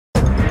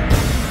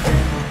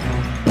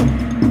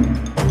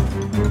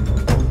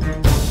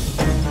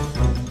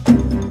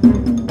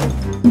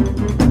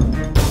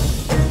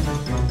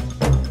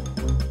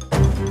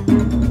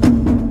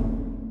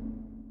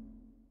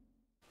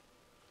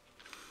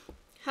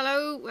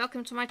Hello,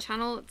 welcome to my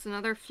channel. It's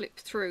another flip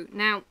through.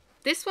 Now,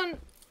 this one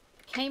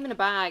came in a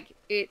bag.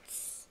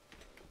 It's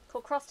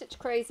called Cross Stitch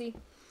Crazy.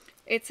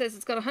 It says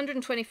it's got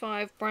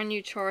 125 brand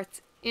new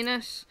charts in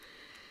it.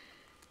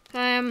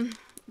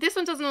 This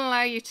one doesn't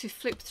allow you to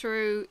flip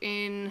through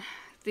in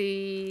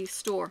the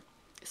store.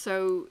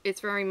 So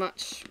it's very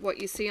much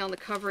what you see on the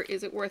cover,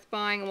 is it worth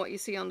buying, and what you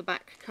see on the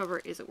back cover,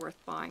 is it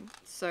worth buying.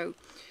 So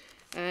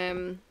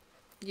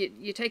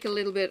you take a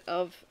little bit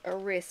of a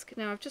risk.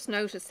 Now I've just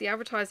noticed the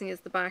advertising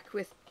is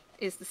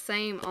the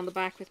same on the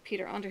back with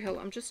Peter Underhill.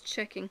 I'm just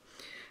checking.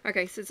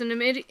 Okay, so it's an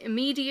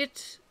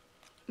immediate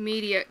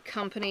media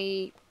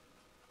company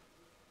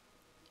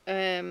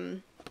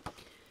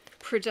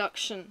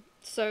production.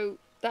 So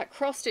that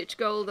cross stitch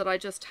goal that I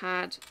just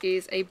had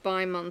is a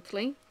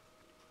bi-monthly.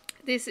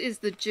 This is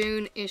the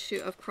June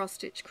issue of Cross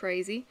Stitch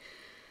Crazy,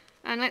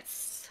 and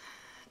let's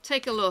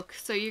take a look.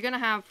 So you're going to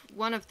have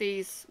one of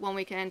these one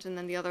weekend and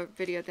then the other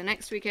video the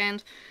next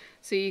weekend,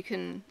 so you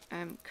can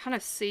kind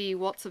of see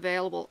what's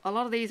available. A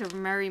lot of these are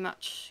very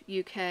much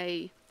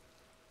UK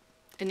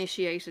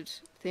initiated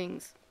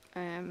things.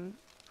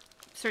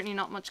 Certainly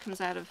not much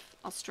comes out of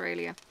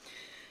Australia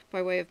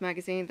by way of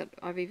magazine that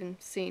I've even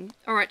seen.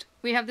 Alright,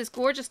 we have this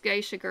gorgeous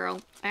geisha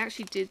girl. I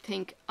actually did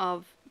think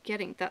of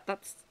getting that.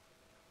 That's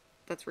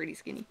really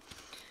skinny.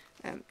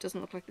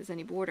 Doesn't look like there's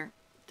any border.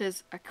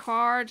 There's a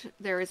card,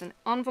 there is an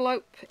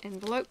envelope,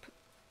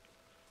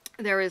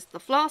 there is the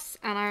floss,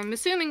 and I'm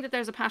assuming that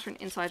there's a pattern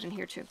inside in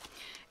here too.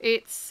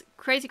 It's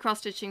Crazy Cross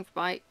Stitching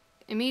by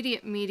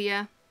Immediate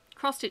Media.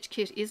 Cross Stitch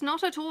Kit is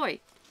not a toy.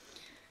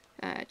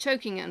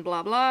 Choking and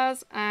blah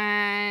blahs,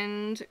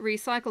 and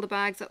recycle the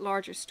bags at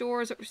larger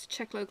stores, or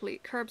check locally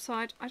at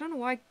curbside. I don't know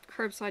why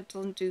curbside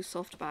doesn't do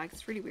soft bags,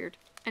 it's really weird.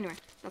 Anyway,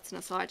 that's an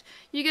aside.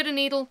 You get a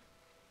needle,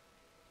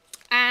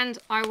 and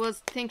I was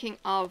thinking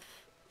of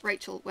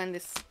Rachel when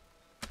this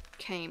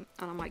came,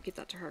 and I might give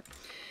that to her.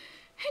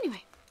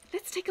 Anyway,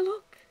 let's take a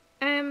look.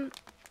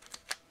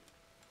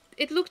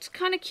 It looked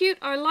kind of cute.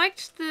 I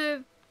liked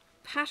the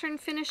pattern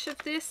finish of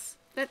this.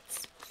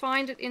 Let's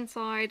find it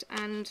inside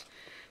and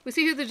we'll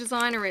see who the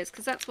designer is,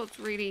 because that's what's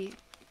really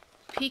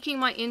piquing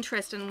my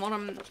interest in what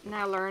I'm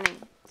now learning.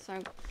 So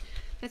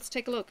let's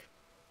take a look.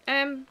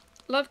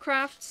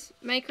 Lovecraft's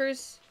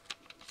makers,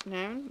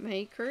 noun,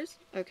 makers,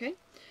 okay.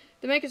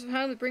 The makers of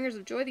home, the bringers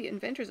of joy, the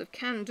inventors of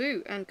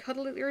can-do, and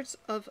cuddlers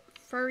of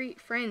furry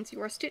friends. You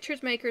are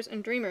stitchers, makers,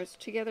 and dreamers.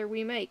 Together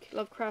we make.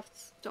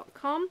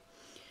 Lovecrafts.com,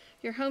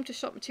 your home to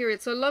shop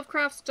materials. So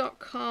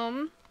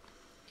Lovecrafts.com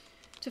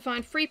to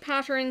find free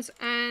patterns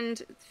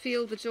and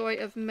feel the joy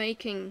of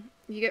making.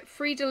 You get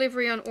free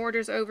delivery on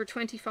orders over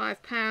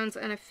 £25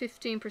 and a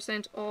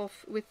 15%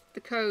 off with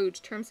the code.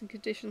 Terms and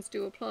conditions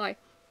do apply.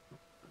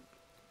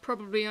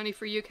 Probably only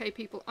for UK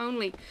people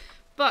only.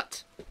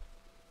 But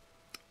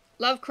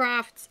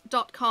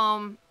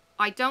Lovecrafts.com,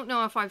 I don't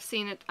know if I've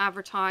seen it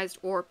advertised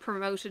or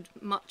promoted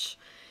much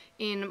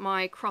in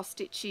my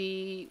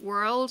cross-stitchy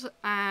world,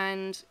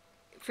 and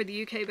for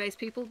the UK based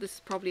people this is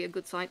probably a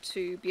good site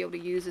to be able to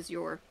use as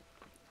your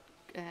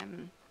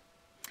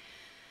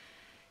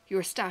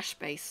stash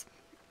base,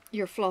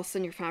 your floss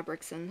and your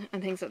fabrics and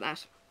things like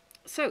that.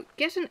 So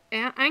get an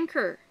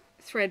anchor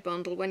thread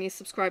bundle when you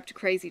subscribe to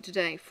Crazy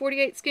today.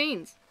 48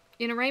 skeins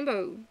in a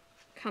rainbow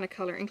kind of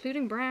colour,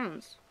 including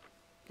browns.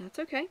 That's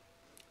okay.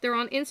 They're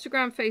on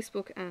Instagram,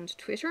 Facebook, and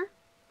Twitter.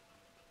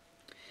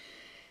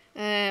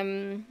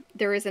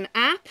 There is an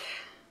app.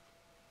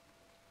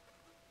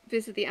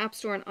 Visit the App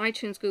Store on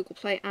iTunes, Google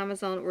Play,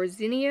 Amazon, or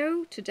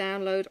Zinio to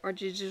download our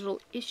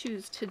digital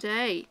issues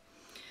today.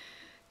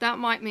 That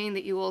might mean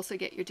that you also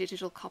get your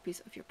digital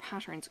copies of your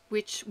patterns,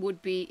 which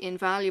would be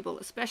invaluable,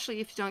 especially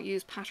if you don't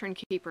use Pattern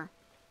Keeper.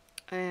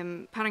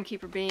 Pattern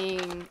Keeper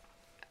being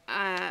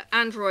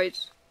Android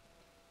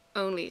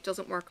only. It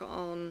doesn't work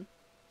on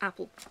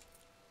Apple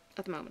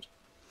at the moment.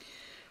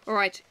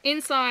 Alright,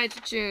 inside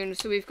June,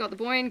 so we've got the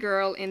boy and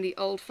girl in the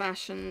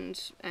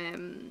old-fashioned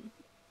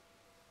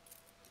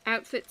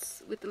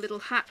outfits with the little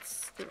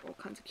hats. They're all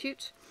kinds of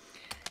cute.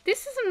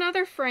 This is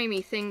another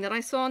framey thing that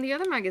I saw in the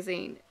other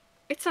magazine.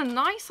 It's a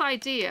nice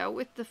idea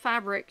with the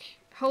fabric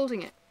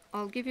holding it.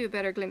 I'll give you a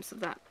better glimpse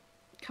of that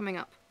coming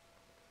up.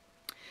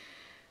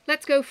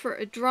 Let's go for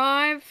a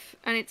drive,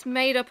 and it's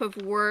made up of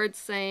words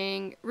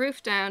saying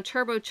roof down,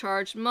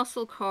 turbocharged,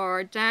 muscle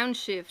car,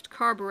 downshift,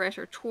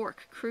 carburetor,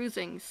 torque,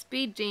 cruising,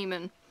 speed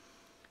demon,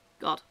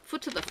 God,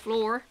 foot to the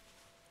floor,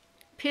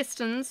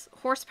 pistons,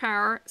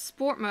 horsepower,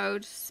 sport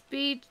mode,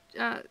 speed,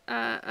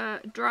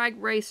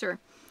 drag racer,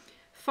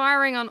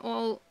 firing on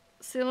all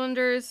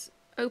cylinders,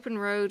 open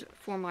road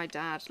for my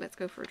dad. Let's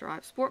go for a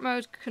drive. Sport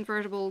mode,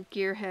 convertible,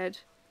 gearhead,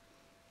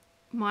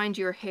 mind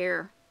your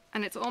hair.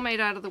 And it's all made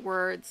out of the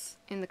words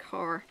in the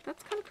car.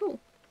 That's kind of cool.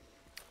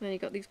 And then you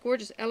got these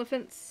gorgeous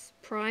elephants,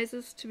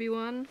 prizes to be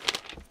won.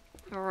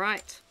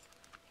 Alright.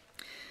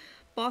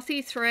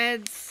 Bossy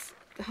Threads,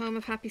 the home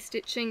of happy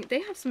stitching.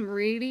 They have some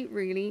really,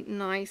 really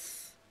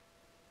nice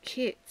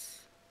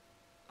kits.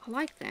 I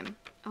like them.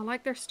 I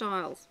like their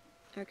styles.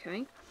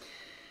 Okay.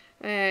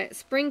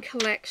 Spring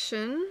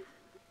collection.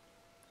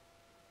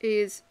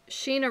 is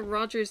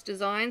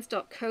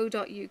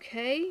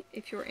SheenaRogersDesigns.co.uk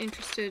if you're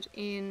interested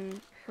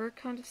in her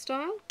kind of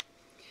style.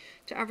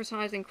 To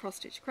Advertising Cross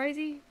Stitch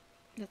Crazy,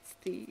 that's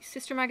the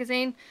sister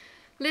magazine.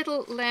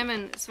 Little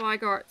Lemon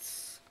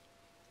Zweigarts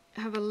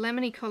have a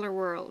lemony colour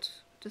world.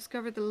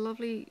 Discover the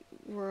lovely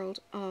world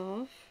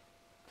of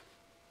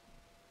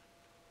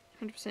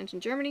 100% in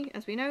Germany,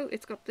 as we know.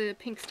 It's got the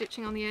pink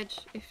stitching on the edge,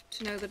 if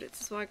to know that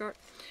it's a Zweigart.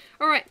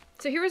 Alright,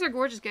 so here is our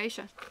gorgeous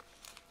geisha.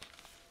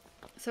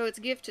 So it's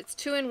a gift, it's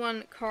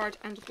 2-in-1 card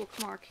and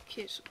bookmark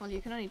kit. Well,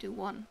 you can only do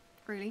one,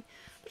 really.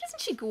 But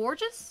isn't she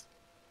gorgeous?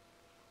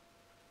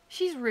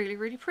 She's really,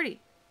 really pretty.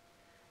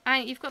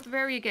 And you've got the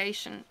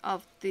variegation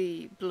of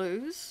the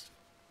blues.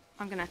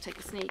 I'm going to take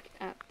a sneak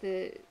at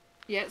the...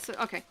 Yeah, so,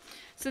 okay.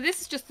 So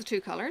this is just the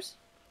 2 colours.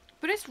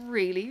 But it's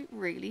really,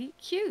 really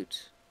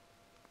cute.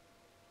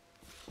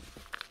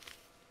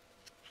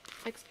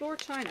 Explore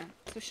China.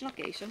 So she's not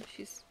geisha,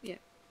 she's... yeah.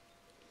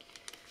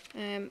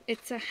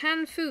 It's a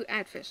Han Fu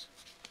outfit.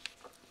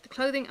 The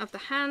clothing of the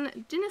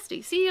Han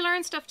Dynasty. See, you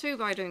learn stuff too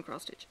by doing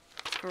cross stitch.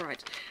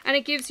 Alright. And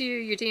it gives you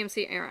your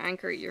DMC air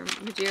anchor, your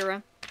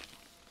Madeira,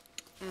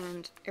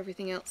 and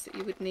everything else that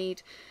you would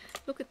need.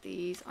 Look at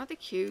these. Are they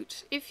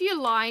cute? If you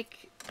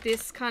like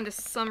this kind of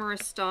summer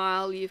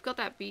style, you've got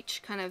that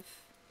beach kind of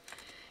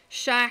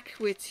shack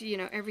with, you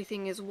know,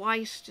 everything is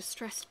white,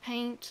 distressed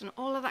paint, and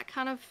all of that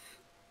kind of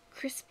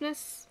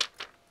crispness,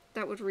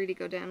 that would really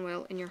go down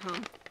well in your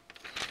home.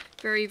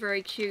 Very,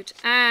 very cute.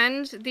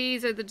 And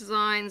these are the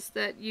designs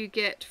that you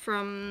get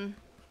from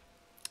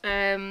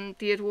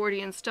the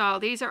Edwardian style.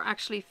 These are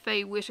actually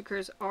Faye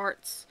Whitaker's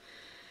arts.com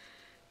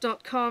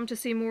to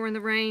see more in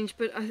the range,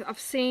 but I've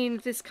seen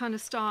this kind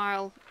of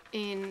style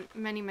in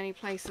many, many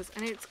places,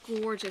 and it's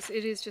gorgeous.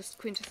 It is just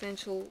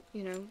quintessential,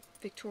 you know,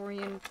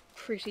 Victorian,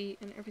 pretty,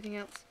 and everything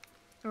else.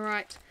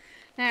 Alright,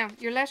 now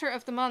your letter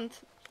of the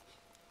month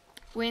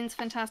wins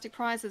fantastic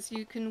prizes.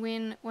 You can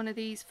win one of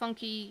these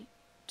funky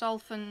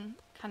dolphin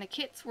kind of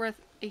kits worth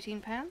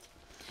 £18.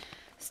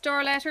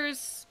 Star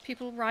letters,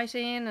 people write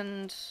in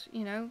and,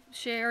 you know,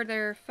 share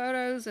their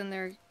photos and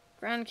their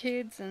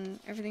grandkids and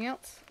everything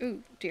else.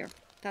 Ooh, dear,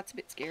 that's a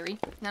bit scary.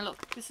 Now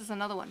look, this is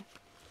another one.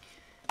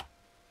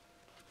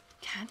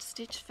 Can't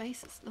stitch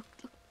faces. Look,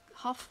 look,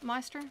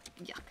 Hofmeister.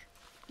 Yuck.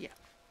 Yeah,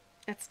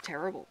 that's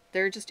terrible.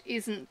 There just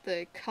isn't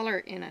the colour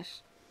in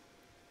it.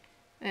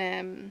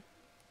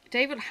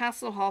 David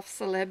Hasselhoff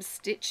celeb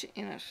stitch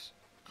in it.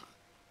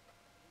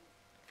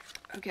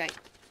 Okay.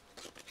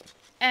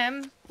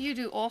 You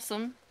do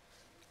awesome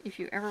if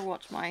you ever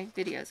watch my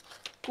videos.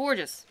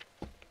 Gorgeous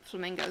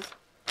flamingos.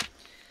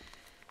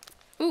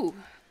 Ooh.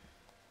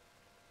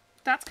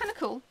 That's kind of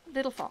cool.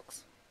 Little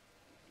fox.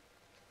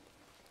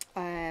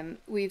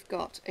 We've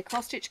got a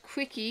cross stitch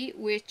quickie,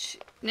 which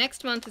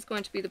next month is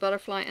going to be the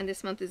butterfly, and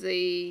this month is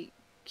a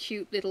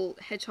cute little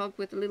hedgehog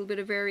with a little bit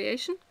of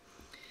variation.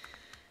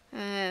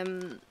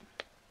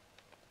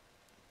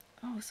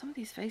 Oh, some of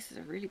these faces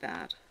are really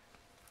bad.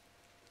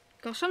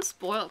 Gosh, I'm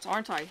spoilt,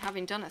 aren't I?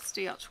 Having done a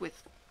stitch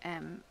with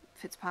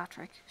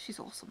Fitzpatrick. She's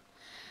awesome.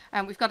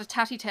 We've got a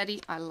Tatty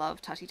Teddy. I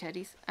love Tatty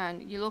Teddies.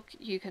 And you look,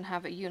 you can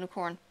have a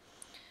unicorn.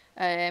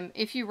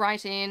 If you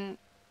write in,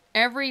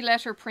 every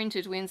letter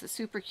printed wins a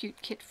super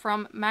cute kit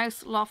from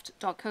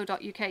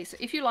mouseloft.co.uk. So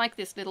if you like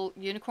this little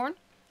unicorn,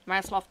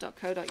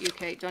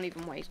 mouseloft.co.uk, don't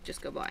even wait,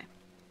 just go by.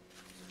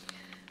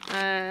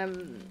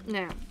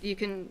 Now, you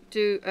can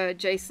do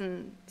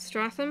Jason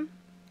Stratham.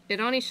 It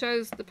only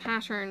shows the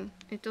pattern.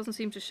 It doesn't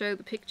seem to show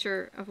the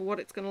picture of what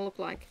it's going to look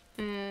like.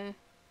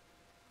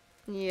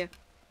 Yeah.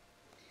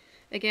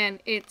 Again,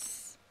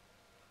 it's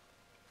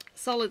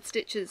solid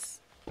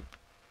stitches,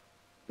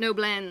 no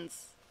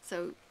blends,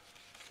 so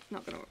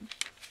not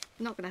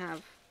gonna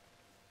have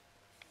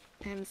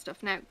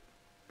stuff. Now,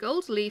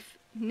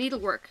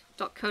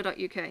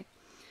 goldleafneedlework.co.uk.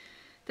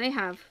 They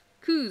have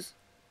coos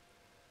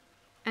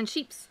and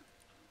sheeps,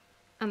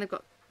 and they've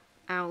got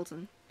owls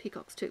and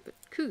peacocks too, but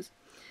coos.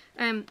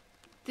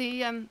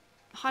 The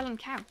Highland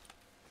cow.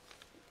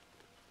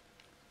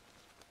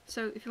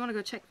 So if you want to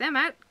go check them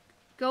out,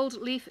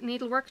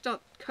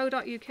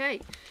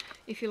 goldleafneedlework.co.uk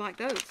if you like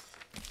those.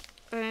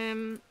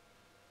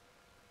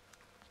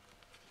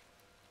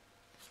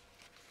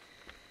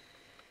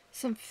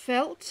 Some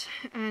felt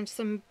and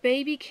some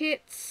baby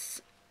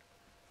kits.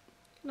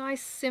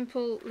 Nice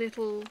simple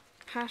little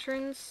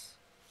patterns.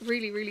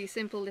 Really, really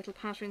simple little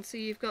patterns. So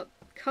you've got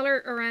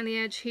colour around the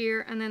edge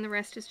here, and then the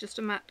rest is just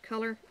a matte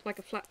colour, like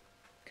a flat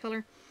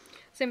colour.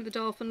 Same with the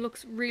dolphin.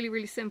 Looks really,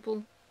 really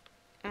simple.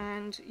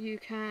 And you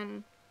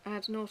can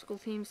add nautical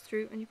themes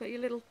through, and you've got your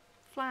little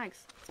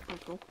flags. That's kind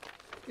of cool.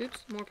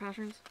 Oops, more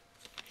patterns.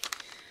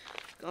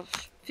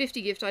 Gosh,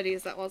 50 gift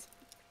ideas that was.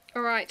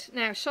 Alright,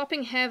 now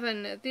shopping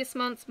heaven, this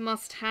month's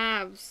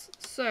must-haves.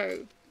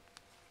 So,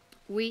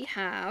 we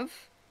have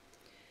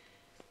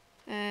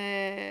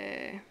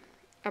a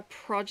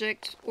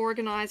project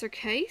organizer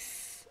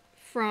case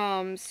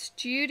from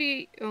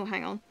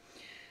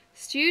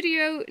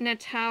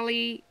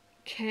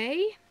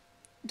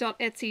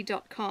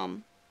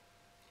StudioNatalieK.etsy.com.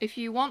 If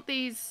you want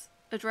these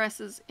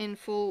addresses in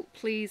full,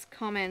 please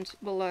comment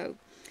below.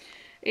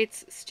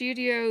 It's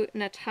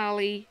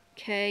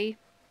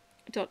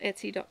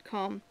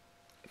studionataliek.etsy.com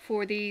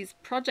for these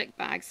project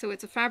bags. So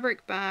it's a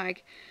fabric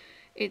bag.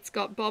 It's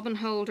got bobbin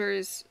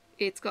holders.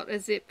 It's got a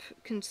zip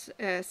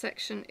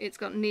section. It's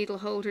got needle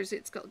holders.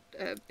 It's got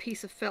a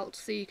piece of felt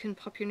so you can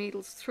pop your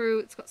needles through.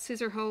 It's got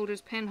scissor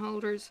holders, pen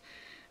holders,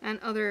 and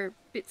other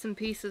bits and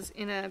pieces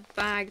in a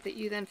bag that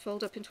you then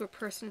fold up into a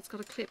purse, and it's got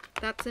a clip.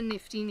 That's a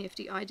nifty,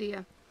 nifty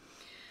idea.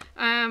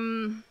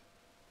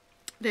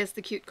 There's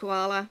the cute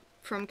koala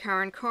from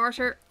Karen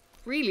Carter.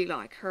 Really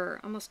like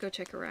her. I must go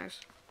check her out.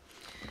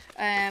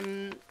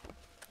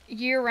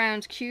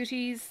 Year-round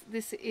cuties.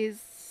 This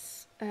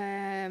is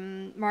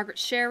Margaret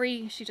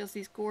Sherry. She does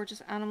these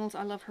gorgeous animals.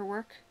 I love her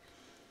work.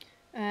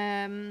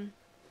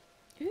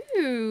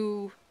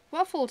 Ooh,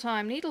 waffle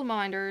time needle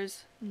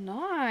minders.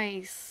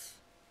 Nice.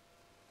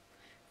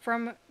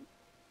 From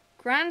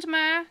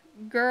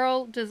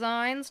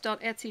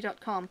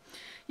grandmagirldesigns.etsy.com.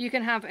 You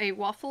can have a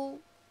waffle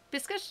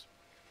biscuit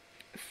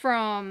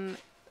from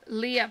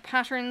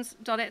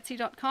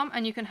leahpatterns.etsy.com,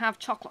 and you can have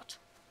chocolate.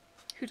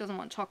 Who doesn't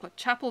want chocolate?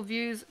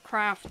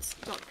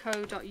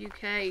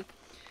 chapelviewscrafts.co.uk.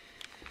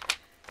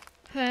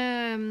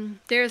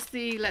 There's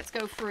the Let's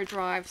Go for a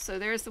Drive. So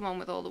there's the one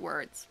with all the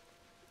words.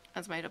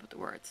 That's made up of the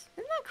words.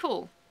 Isn't that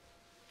cool?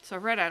 So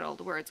I've read out all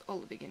the words, all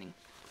the beginning.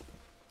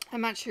 I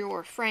match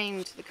your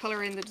framed, the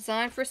colour in the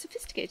design for a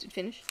sophisticated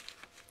finish.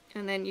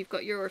 And then you've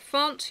got your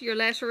font, your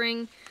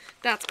lettering.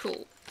 That's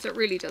cool. So it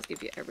really does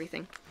give you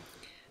everything.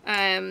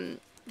 When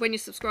you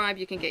subscribe,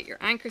 you can get your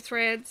anchor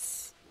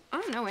threads.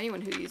 I don't know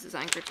anyone who uses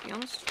Anchor, to be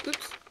honest.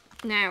 Oops.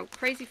 Now,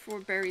 Crazy for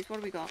Berries. What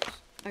do we got?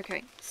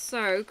 Okay,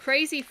 so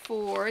Crazy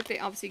for, they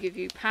obviously give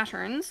you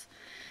patterns.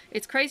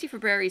 It's Crazy for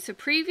Berries. So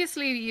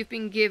previously you've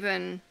been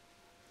given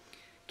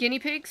guinea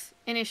pigs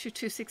in issue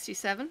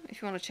 267,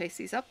 if you want to chase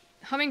these up.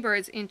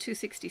 Hummingbirds in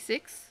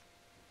 266.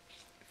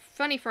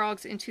 Funny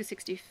Frogs in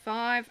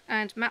 265.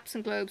 And Maps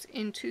and Globes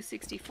in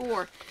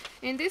 264.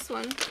 In this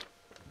one,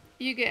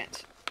 you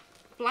get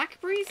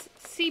blackberries,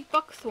 sea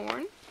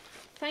buckthorn.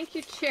 Thank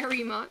you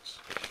very much.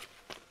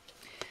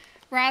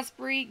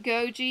 Raspberry,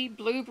 goji,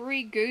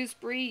 blueberry,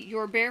 gooseberry,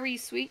 your berry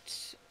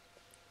sweet,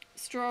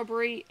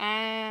 strawberry,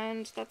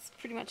 and that's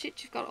pretty much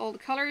it. You've got all the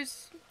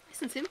colours.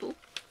 Nice and simple.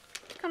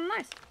 Kind of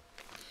nice.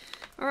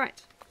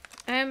 Alright.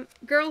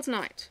 Girls'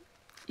 Night.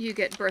 You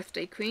get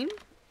Birthday Queen.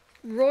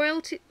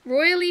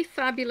 Royally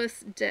Fabulous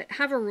Day.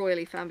 Have a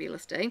Royally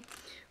Fabulous Day.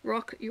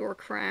 Rock Your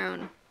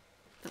Crown.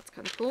 That's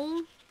kind of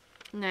cool.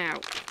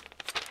 Now,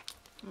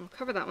 I'll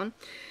cover that one.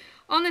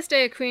 On this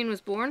day a queen was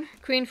born,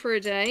 queen for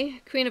a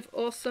day, queen of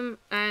awesome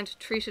and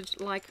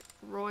treated like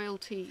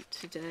royalty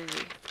today.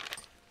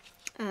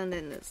 And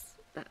then there's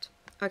that.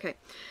 Okay.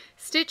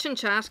 Stitch and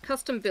Chat,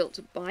 custom built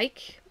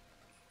bike.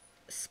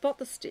 Spot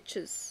the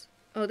stitches.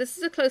 Oh, this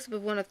is a close-up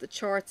of one of the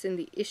charts in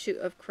the issue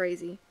of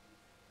Crazy.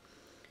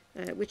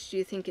 Which do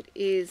you think it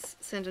is?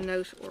 Send a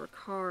note or a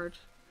card.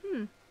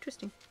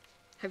 Interesting.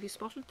 Have you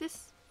spotted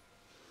this?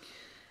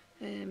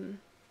 I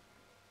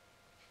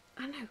don't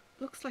know.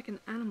 Looks like an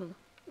animal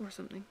or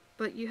something,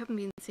 but you haven't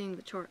been seeing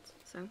the charts.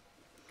 So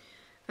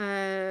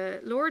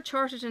Laura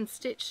charted and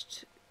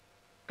stitched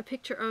a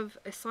picture of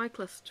a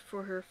cyclist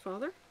for her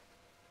father.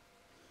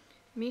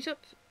 Meetup.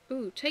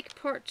 Ooh, take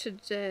part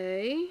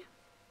today.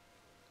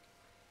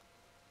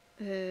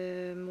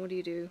 What do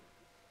you do?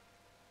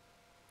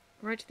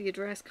 Write to the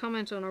address,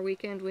 comment on our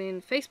weekend win,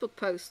 Facebook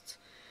posts,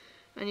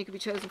 and you could be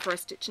chosen for our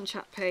Stitch and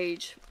Chat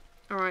page.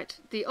 Alright,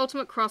 the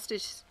Ultimate Cross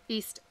Stitch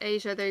East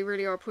Asia, they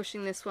really are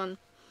pushing this one.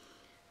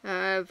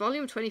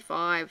 Volume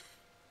 25,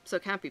 so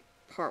it can't be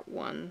part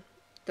 1,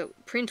 the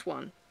print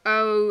 1.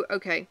 Oh,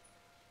 okay.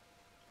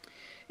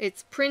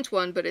 It's print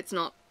 1, but it's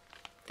not,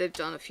 they've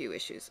done a few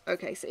issues.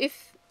 Okay, so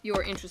if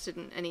you're interested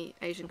in any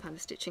Asian kind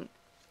of stitching,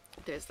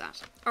 there's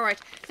that. Alright,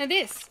 now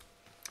this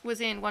was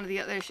in one of the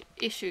other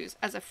issues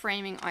as a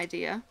framing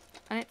idea,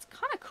 and it's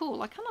kind of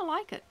cool. I kind of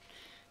like it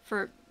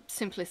for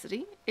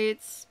simplicity.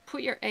 It's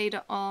put your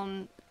Ada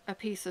on a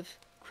piece of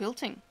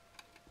quilting,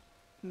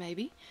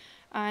 maybe,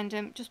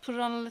 and just put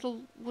it on a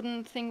little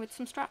wooden thing with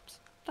some straps.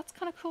 That's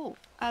kind of cool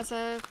as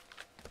a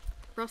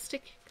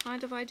rustic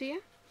kind of idea.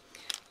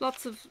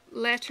 Lots of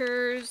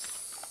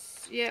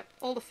letters, yeah,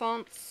 all the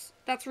fonts.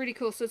 That's really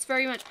cool. So it's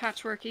very much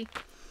patchworky.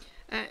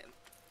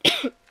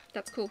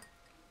 That's cool.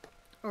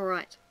 All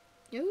right.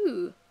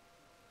 Ooh.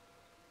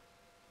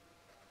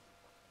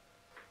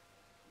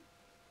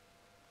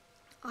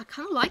 I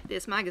kind of like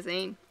this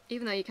magazine,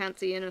 even though you can't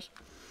see in it.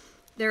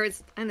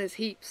 There's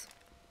heaps.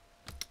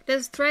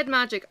 There's Thread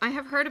Magic. I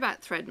have heard about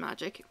Thread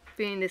Magic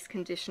being this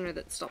conditioner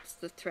that stops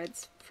the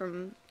threads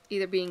from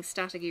either being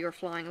staticky or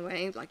flying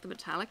away, like the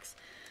metallics.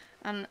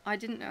 And I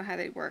didn't know how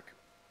they'd work.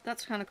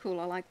 That's kind of cool.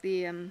 I like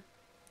the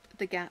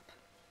gap.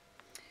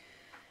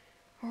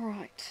 All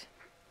right.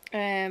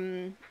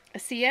 A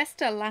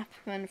Siesta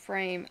Lapman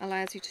frame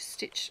allows you to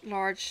stitch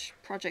large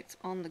projects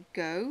on the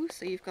go.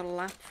 So you've got a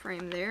lap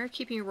frame there,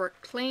 keeping your work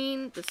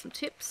clean. There's some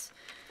tips.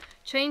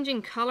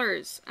 Changing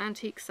colors,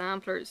 antique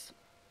samplers.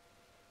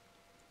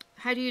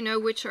 How do you know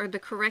which are the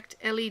correct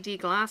LED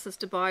glasses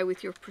to buy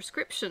with your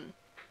prescription?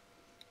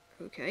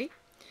 Okay.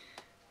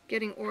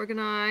 Getting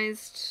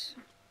organized.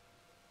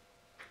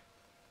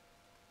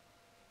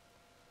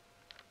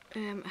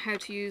 How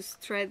to use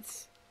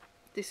threads.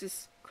 This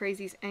is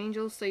Crazy's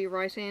Angels, so you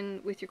write in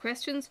with your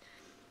questions.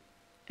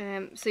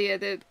 So yeah,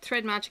 the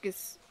thread magic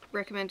is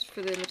recommended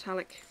for the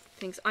metallic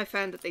things. I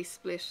found that they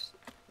split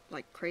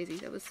like crazy.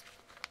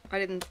 I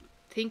didn't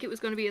think it was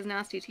going to be as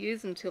nasty to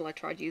use until I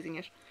tried using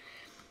it.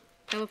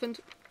 Elephant,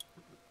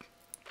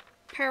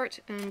 parrot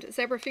and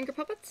zebra finger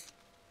puppets.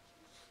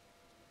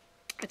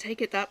 I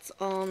take it that's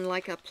on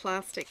like a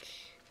plastic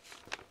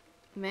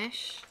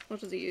mesh.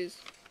 What does it use?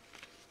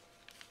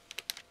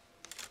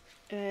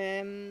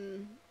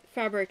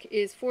 Fabric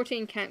is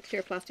 14 count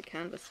clear plastic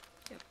canvas.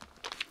 Yep.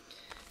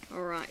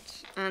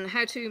 Alright, and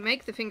how to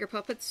make the finger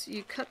puppets.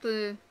 You cut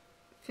the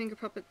finger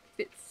puppet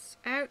bits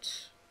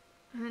out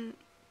and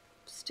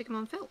stick them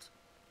on felt.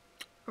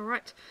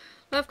 Alright,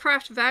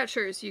 Lovecraft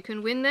vouchers, you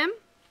can win them.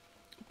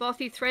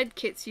 Bothy thread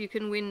kits, you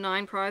can win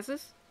 9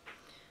 prizes.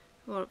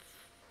 Well,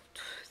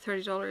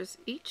 $30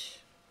 each.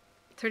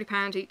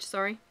 £30 each,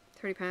 sorry.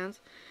 £30.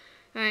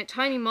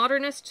 Tiny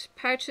Modernist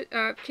pouch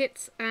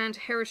kits and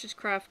Heritage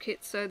Craft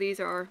kits. So these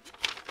are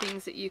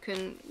things that you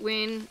can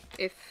win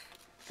if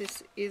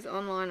this is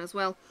online as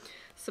well.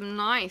 Some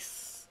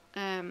nice, they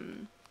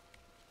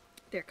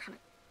are kind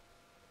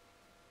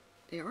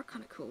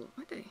of cool,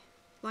 aren't they?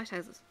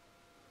 Lighthouses.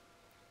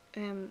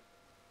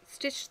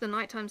 Stitch the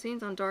nighttime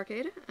scenes on dark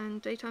Ada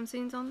and daytime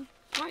scenes on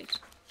white.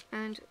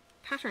 And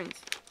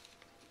patterns.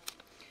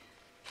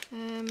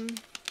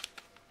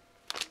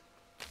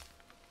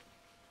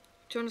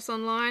 Join us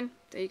online.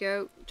 There you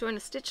go. Join a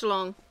stitch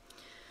along.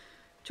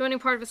 Joining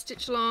part of a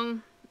stitch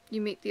along, you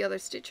meet the other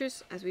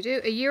stitchers, as we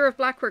do. A year of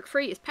black work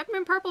free is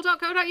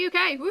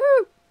peppermintpurple.co.uk.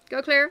 Woo!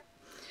 Go Claire.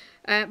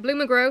 Bloom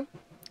and Grow.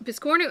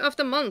 Biscornu of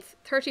the month,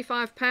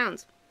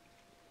 £35.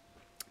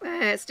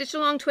 Stitch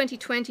Along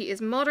 2020 is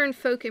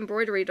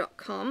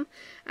modernfolkembroidery.com,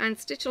 and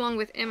Stitch Along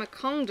with Emma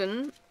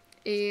Congdon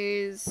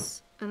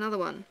is another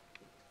one.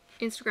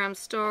 Instagram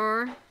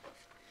star.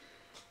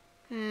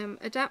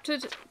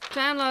 Adapted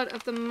download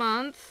of the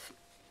month,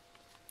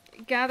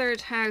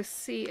 Gathered House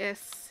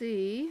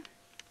CSC.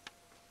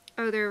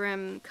 Oh, they're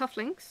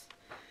cufflinks.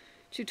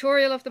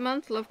 Tutorial of the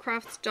month,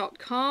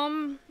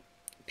 lovecrafts.com.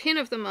 Pin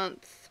of the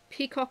month,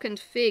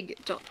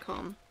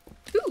 peacockandfig.com.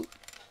 Ooh,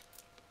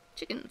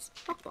 chickens,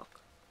 bok bok.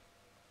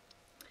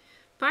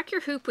 Back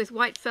your hoop with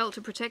white felt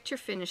to protect your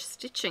finished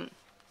stitching.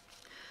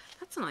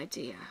 That's an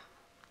idea.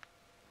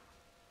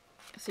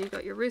 So you've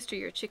got your rooster,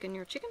 your chicken,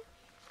 your chicken.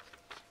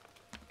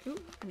 Ooh,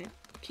 and it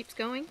keeps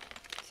going.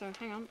 So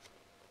hang on.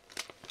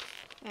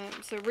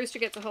 So rooster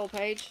gets a whole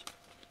page.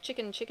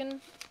 Chicken,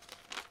 chicken.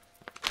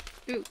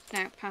 Ooh,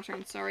 now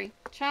pattern, sorry.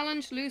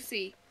 Challenge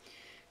Lucy.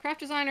 Craft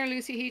designer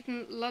Lucy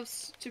Heaton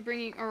loves to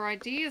bring our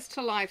ideas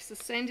to life, so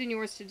send in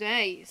yours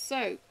today.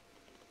 So,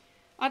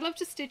 I'd love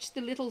to stitch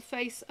the little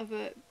face of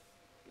a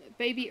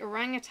baby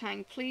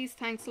orangutan. Please,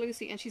 thanks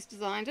Lucy. And she's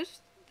designed it.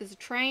 There's a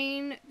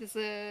train, there's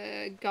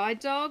a guide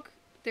dog,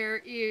 there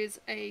is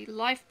a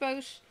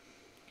lifeboat,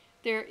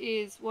 there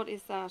is, what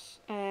is that?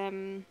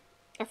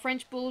 A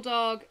French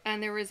bulldog,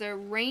 and there is a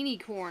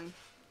rainicorn.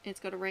 It's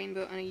got a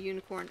rainbow and a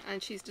unicorn,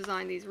 and she's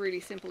designed these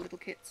really simple little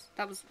kits.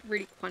 That was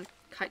really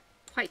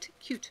quite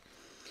cute.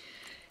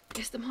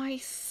 There's the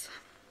mice.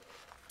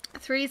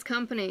 Three's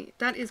Company.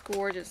 That is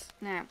gorgeous.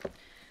 Now,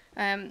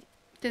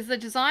 there's the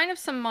design of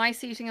some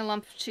mice eating a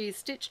lump of cheese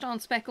stitched on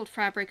speckled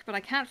fabric, but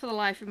I can't for the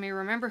life of me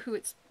remember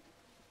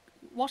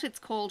what it's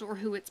called or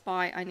who it's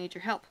by. I need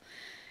your help.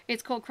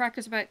 It's called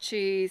Crackers About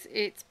Cheese.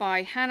 It's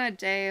by Hannah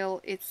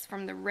Dale. It's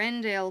from the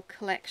Rendale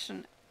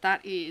collection.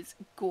 That is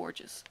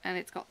gorgeous. And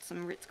it's got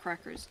some Ritz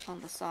crackers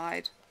on the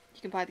side.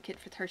 You can buy the kit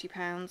for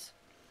 £30.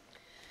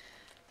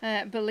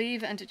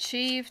 Believe and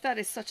Achieve. That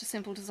is such a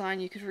simple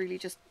design. You could really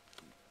just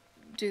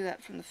do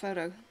that from the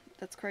photo.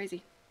 That's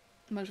crazy.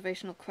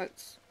 Motivational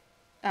quotes.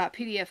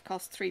 PDF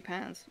costs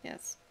 £3.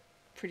 Yes,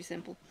 pretty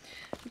simple.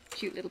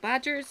 Cute little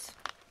badgers.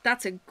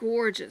 That's a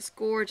gorgeous,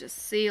 gorgeous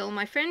seal.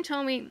 My friend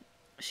told me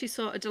she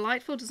saw a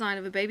delightful design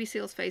of a baby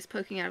seal's face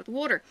poking out of the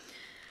water.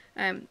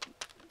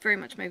 Very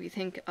much made me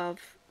think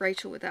of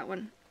Rachel with that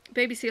one.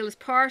 Baby seal is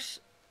part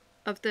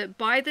of the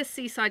By the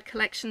Seaside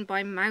collection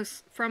by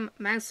from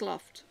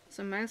Mouseloft.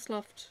 So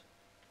Mouseloft,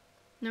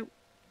 nope,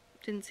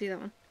 didn't see that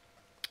one.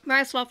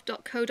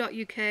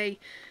 Mouseloft.co.uk.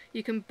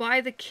 You can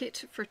buy the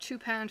kit for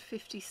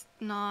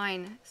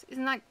 £2.59.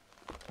 Isn't that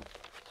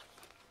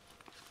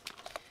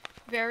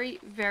very,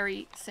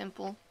 very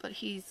simple, but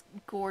he's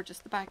gorgeous.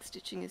 The back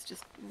stitching is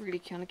just really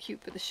kind of cute,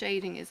 but the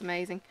shading is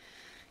amazing.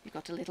 You've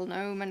got a little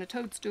gnome and a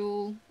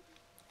toadstool.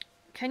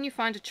 Can you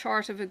find a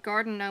chart of a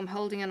garden gnome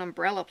holding an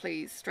umbrella,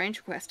 please? Strange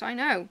request, I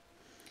know.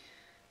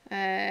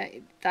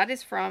 That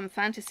is from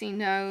Fantasy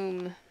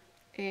Gnome.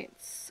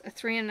 It's a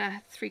 3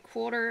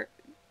 3/4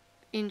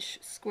 inch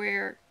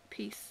square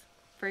piece.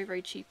 Very,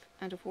 very cheap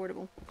and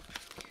affordable.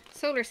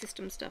 Solar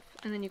system stuff.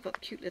 And then you've got the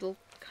cute little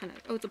kind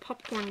of... Oh, it's a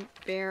popcorn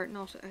bear,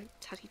 not a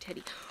tatty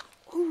teddy.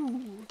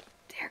 Ooh,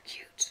 They're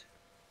cute.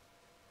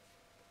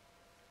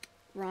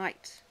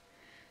 Right.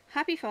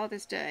 Happy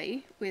Father's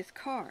Day with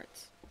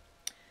cards.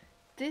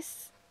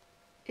 This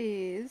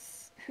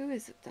is... who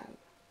is it though?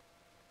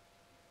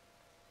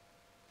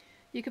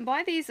 You can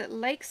buy these at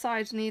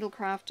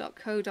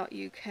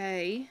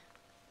lakesideneedlecraft.co.uk.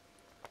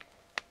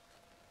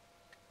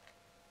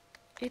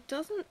 It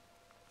doesn't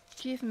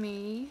give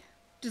me...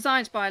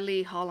 designed by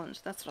Lee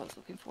Holland, that's what I was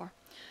looking for.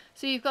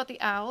 So you've got the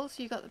owls,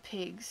 you've got the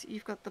pigs,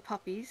 you've got the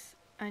puppies,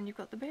 and you've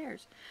got the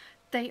bears.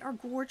 They are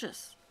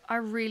gorgeous. I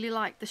really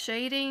like the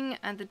shading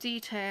and the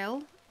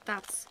detail.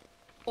 That's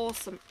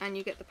awesome. And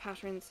you get the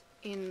patterns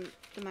in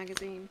the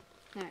magazine.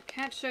 Now, I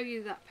can't show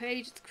you that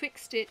page. It's quick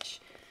stitch.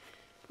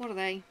 What are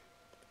they?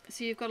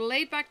 So you've got a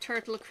laid back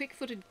turtle, a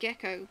quick-footed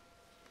gecko.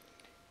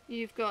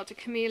 You've got a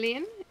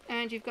chameleon,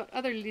 and you've got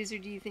other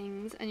lizardy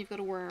things, and you've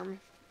got a worm.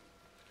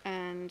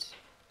 And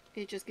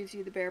it just gives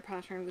you the bear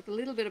pattern with a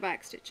little bit of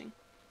back stitching.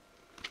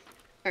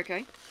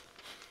 Okay.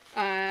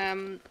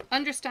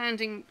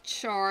 Understanding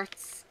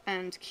charts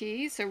and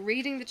keys. So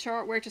reading the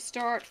chart, where to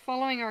start,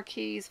 following our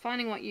keys,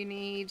 finding what you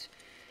need,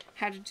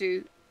 how to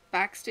do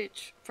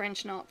backstitch,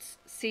 French knots,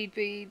 seed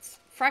beads,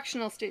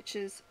 fractional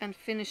stitches, and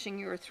finishing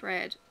your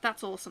thread.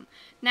 That's awesome.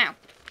 Now,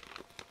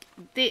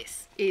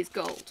 this is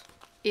gold.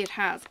 It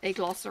has a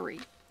glossary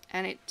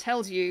and it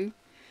tells you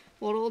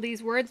what all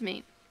these words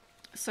mean.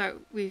 So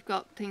we've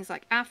got things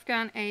like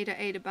Afghan,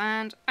 Ada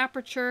band,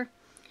 aperture,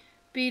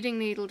 beading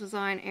needle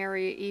design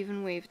area,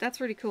 even weave.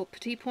 That's really cool.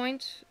 Petit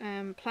point,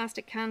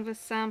 plastic canvas,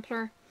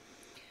 sampler,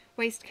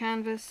 waste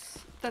canvas.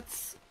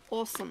 That's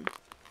awesome.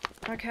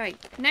 Okay,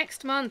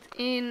 next month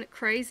in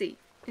Crazy.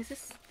 This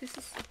is,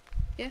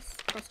 yes,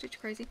 cross stitch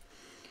Crazy.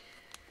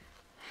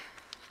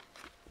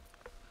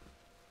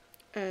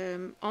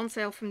 On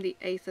sale from the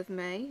 8th of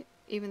May,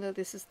 even though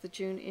this is the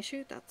June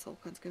issue. That's all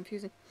kinds of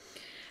confusing.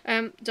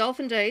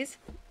 Dolphin Days,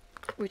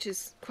 which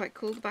is quite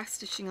cool. The back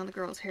stitching on the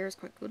girl's hair is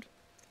quite good.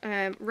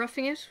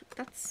 Roughing It,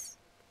 that's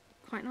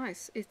quite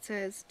nice. It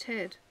says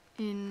Ted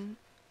in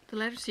the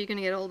letters, so you're going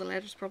to get all the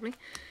letters probably.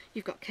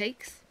 You've got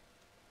cakes.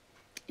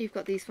 You've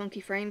got these funky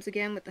frames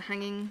again with the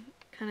hanging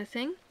kind of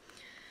thing.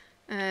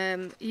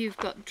 You've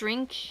got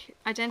drink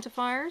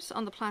identifiers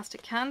on the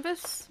plastic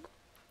canvas.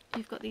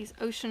 You've got these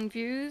ocean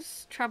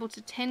views. Travel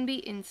to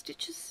Tenby in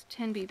stitches.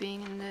 Tenby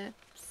being in the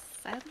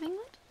south of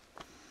England.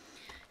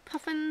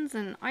 Puffins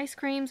and ice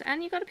creams.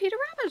 And you've got a Peter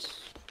Rabbit.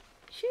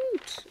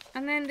 Cute.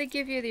 And then they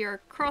give you your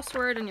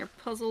crossword and your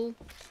puzzle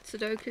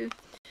Sudoku.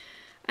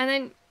 And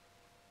then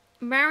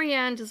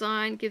Marianne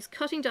Design gives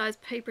cutting dies,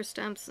 paper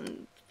stamps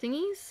and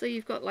thingies. So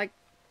you've got like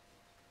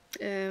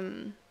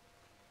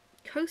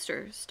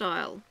coaster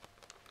style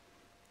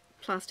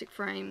plastic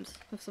frames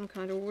of some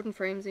kind, or wooden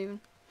frames even.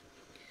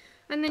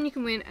 And then you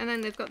can win. And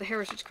then they've got the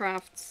Heritage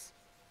Crafts.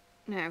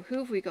 Now, who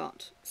have we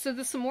got? So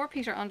there's some more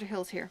Peter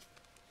Underhills here.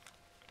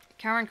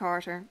 Karen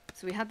Carter.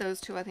 So we had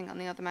those two, I think, on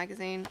the other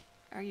magazine.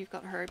 Or you've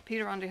got her,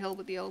 Peter Underhill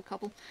with the old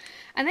couple.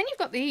 And then you've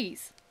got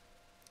these.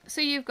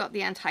 So you've got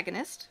the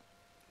antagonist,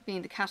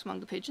 being the cat among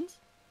the pigeons.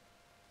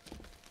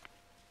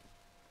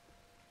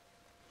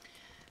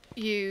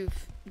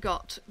 You've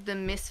got the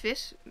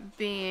misfit,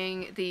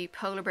 being the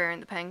polar bear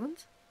and the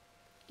penguins.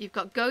 You've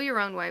got Go Your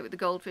Own Way with the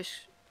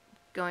goldfish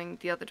going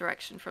the other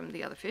direction from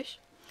the other fish.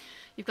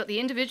 You've got the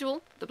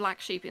individual, the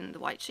black sheep in the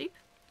white sheep.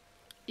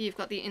 You've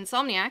got the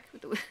insomniac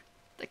with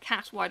the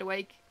cat wide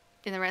awake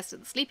in the rest of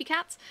the sleepy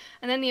cats.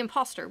 And then the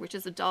imposter, which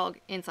is a dog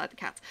inside the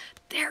cats.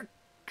 They're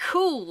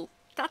cool.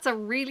 That's a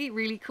really,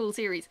 really cool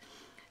series.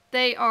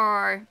 They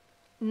are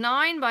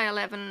 9 by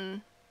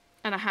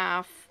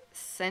 11.5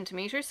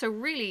 centimeters, so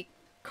really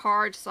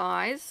card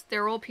size.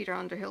 They're all Peter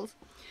Underhills.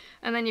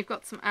 And then you've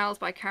got some owls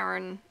by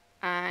Karen,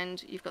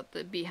 and you've got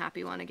the Be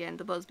Happy one again,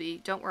 the Busby,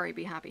 Don't Worry,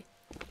 Be Happy,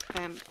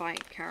 by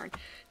Karen.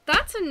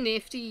 That's a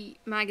nifty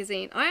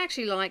magazine. I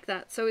actually like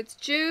that. So it's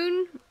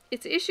June,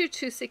 it's issue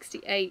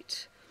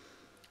 268,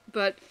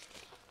 but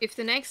if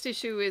the next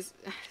issue is,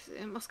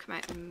 it must come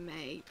out in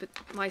May, but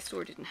my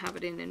store didn't have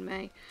it in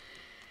May,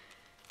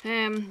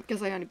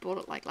 because I only bought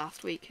it like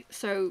last week.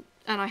 So,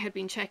 and I had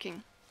been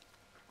checking.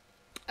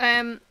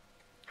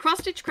 Cross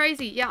Stitch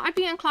Crazy, yeah, I'd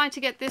be inclined to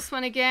get this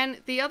one again.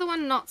 The other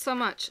one, not so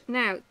much.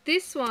 Now,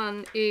 this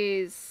one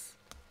is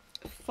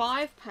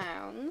 £5.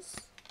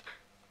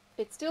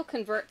 It still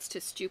converts to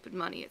stupid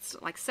money. It's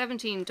like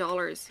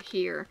 $17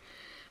 here.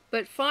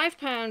 But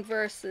 £5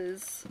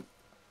 versus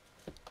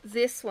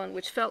this one,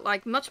 which felt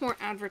like much more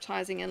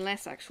advertising and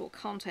less actual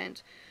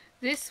content.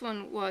 This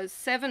one was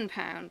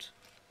 £7.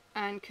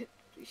 And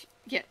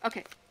yeah,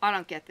 okay, I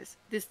don't get this.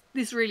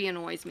 This really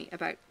annoys me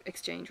about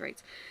exchange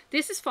rates.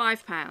 This is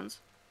 £5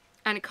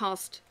 and it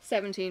cost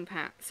 $17.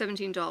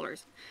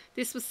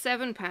 This was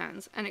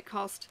 £7 and it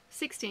cost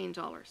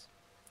 $16.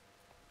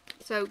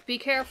 So be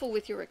careful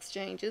with your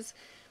exchanges.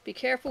 Be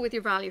careful with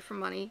your value for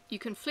money. You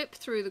can flip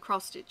through the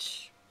cross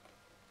stitch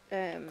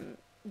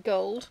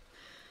gold.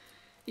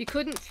 You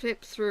couldn't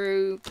flip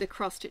through the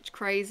cross stitch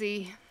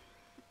Crazy.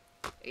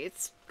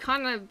 It's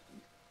kind of,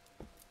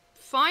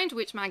 find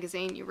which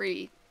magazine you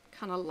really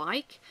kind of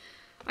like.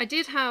 I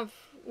did have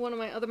one of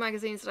my other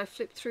magazines that I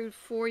flipped through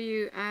for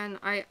you, and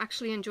I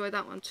actually enjoyed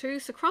that one too.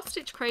 So Cross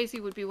Stitch Crazy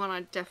would be one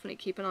I'd definitely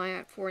keep an eye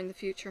out for in the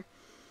future.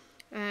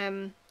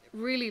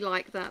 Really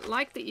like that.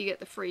 Like that you get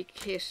the free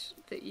kit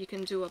that you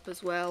can do up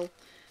as well.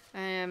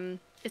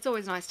 It's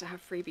always nice to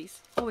have freebies.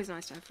 Always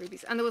nice to have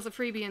freebies. And there was a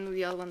freebie in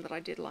the other one that I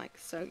did like.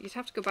 So you'd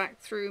have to go back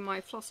through my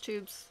floss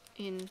tubes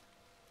in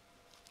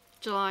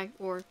July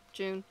or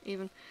June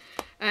even.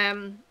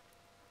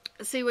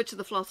 See which of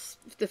the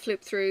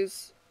flip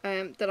throughs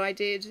that I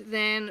did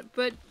then.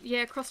 But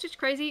yeah, Cross Stitch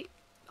Crazy,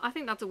 I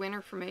think that's a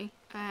winner for me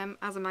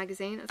as a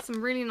magazine. It's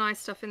some really nice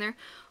stuff in there.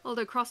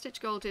 Although Cross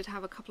Stitch Gold did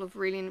have a couple of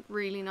really,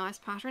 really nice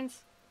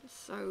patterns.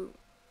 So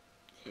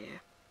yeah.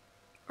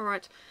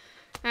 Alright.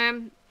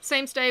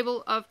 Same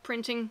stable of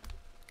printing,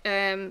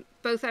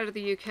 both out of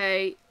the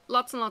UK.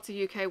 Lots and lots of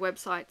UK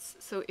websites.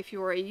 So if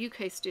you're a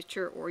UK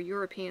stitcher or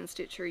European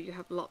stitcher, you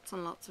have lots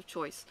and lots of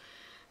choice.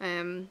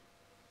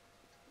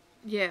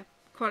 Yeah,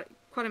 quite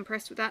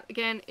impressed with that.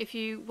 Again, if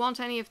you want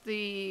any of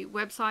the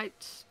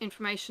website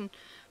information,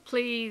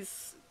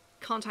 please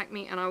contact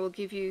me and I will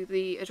give you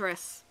the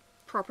address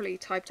properly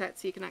typed out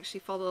so you can actually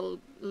follow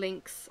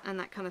links and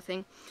that kind of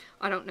thing.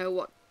 I don't know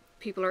what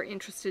people are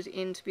interested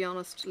in, to be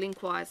honest,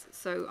 link wise,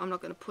 so I'm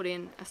not going to put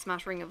in a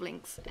smattering of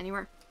links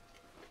anywhere,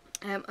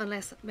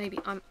 unless maybe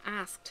I'm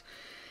asked.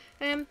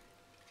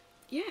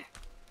 Yeah,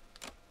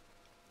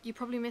 you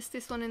probably missed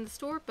this one in the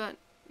store, but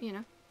you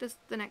know, this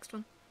the next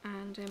one.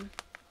 And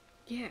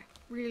yeah,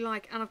 really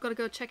like, and I've got to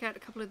go check out a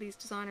couple of these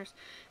designers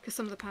because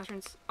some of the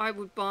patterns I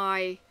would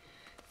buy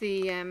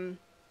the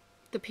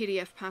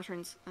PDF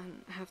patterns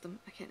and have them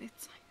again.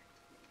 It's like,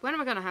 when am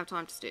I going to have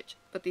time to stitch?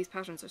 But these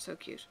patterns are so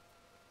cute.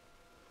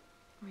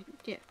 I mean,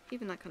 yeah,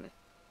 even that kind of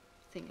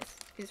thing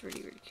is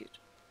really, really cute.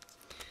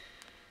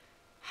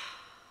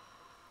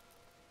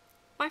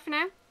 Bye for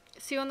now.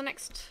 See you on the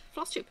next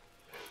floss tube.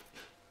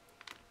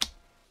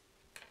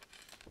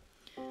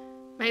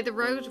 May the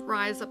road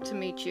rise up to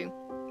meet you.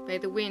 May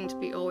the wind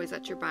be always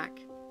at your back.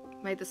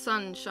 May the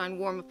sun shine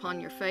warm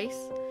upon your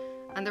face,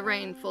 and the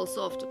rain fall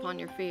soft upon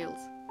your fields.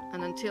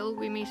 And until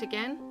we meet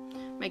again,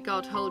 may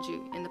God hold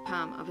you in the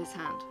palm of his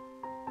hand.